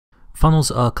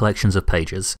Funnels are collections of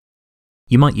pages.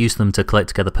 You might use them to collect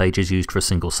together pages used for a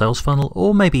single sales funnel,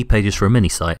 or maybe pages for a mini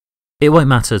site. It won't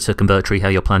matter to Convertri how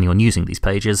you're planning on using these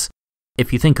pages.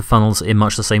 If you think of funnels in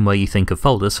much the same way you think of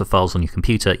folders for files on your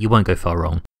computer, you won't go far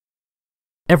wrong.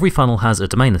 Every funnel has a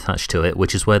domain attached to it,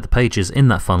 which is where the pages in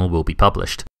that funnel will be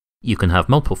published. You can have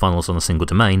multiple funnels on a single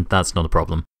domain, that's not a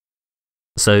problem.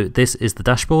 So this is the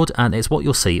dashboard, and it's what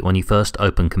you'll see when you first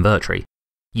open Convertri.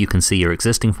 You can see your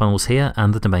existing funnels here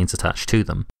and the domains attached to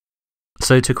them.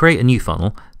 So to create a new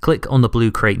funnel, click on the blue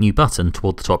Create New button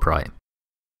toward the top right.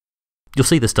 You'll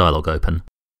see this dialog open.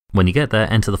 When you get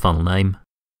there, enter the funnel name,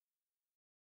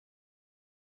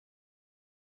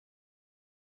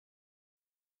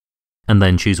 and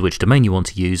then choose which domain you want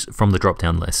to use from the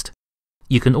drop-down list.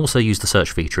 You can also use the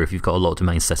search feature if you've got a lot of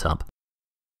domains set up.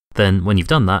 Then, when you've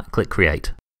done that, click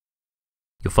Create.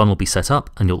 Your funnel will be set up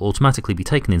and you'll automatically be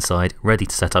taken inside, ready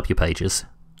to set up your pages.